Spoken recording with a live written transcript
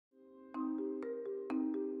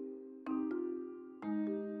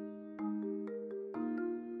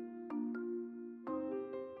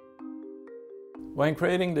When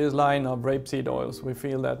creating this line of rapeseed oils, we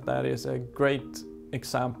feel that that is a great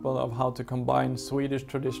example of how to combine Swedish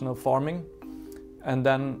traditional farming and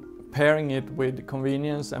then pairing it with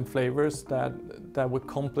convenience and flavors that would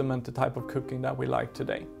complement the type of cooking that we like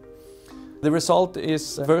today. The result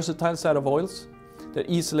is a versatile set of oils that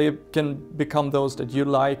easily can become those that you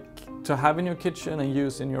like to have in your kitchen and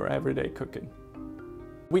use in your everyday cooking.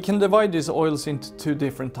 We can divide these oils into two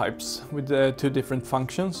different types with two different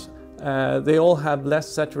functions. They all have less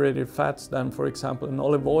saturated fats than, for example, an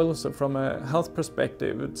olive oil, so from a health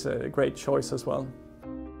perspective it's a great choice as well.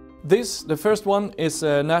 The first one is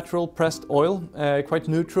a natural pressed oil, quite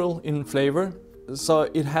neutral in flavor, so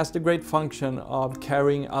it has the great function of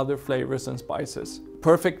carrying other flavors and spices.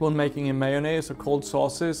 Perfect when making a mayonnaise or cold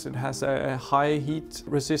sauces. It has a high heat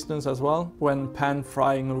resistance as well when pan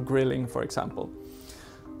frying or grilling, for example.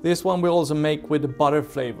 This one we also make with a butter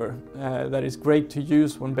flavor that is great to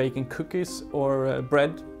use when baking cookies or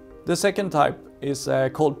bread. The second type is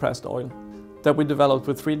cold pressed oil that we developed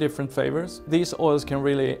with 3 different flavors. These oils can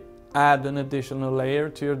really add an additional layer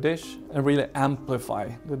to your dish and really amplify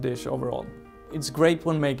the dish overall. It's great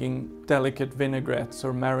when making delicate vinaigrettes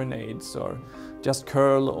or marinades, or just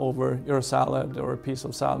curl over your salad or a piece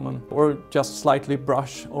of salmon, or just slightly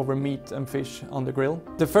brush over meat and fish on the grill.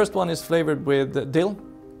 The first one is flavored with dill,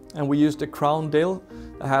 and we use the crown dill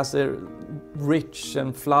that has a rich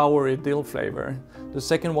and flowery dill flavor. The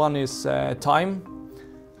second one is thyme,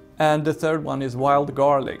 and the third one is wild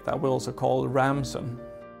garlic that we also call ramson.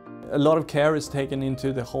 A lot of care is taken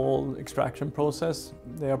into the whole extraction process.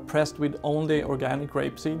 They are pressed with only organic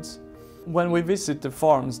rape seeds. When we visit the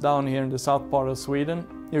farms down here in the south part of Sweden,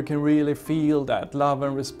 you can really feel that love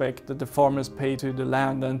and respect that the farmers pay to the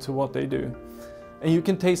land and to what they do. And you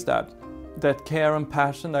can taste that care and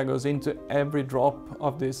passion that goes into every drop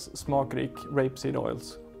of this SMAKRIK rapeseed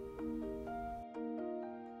oils.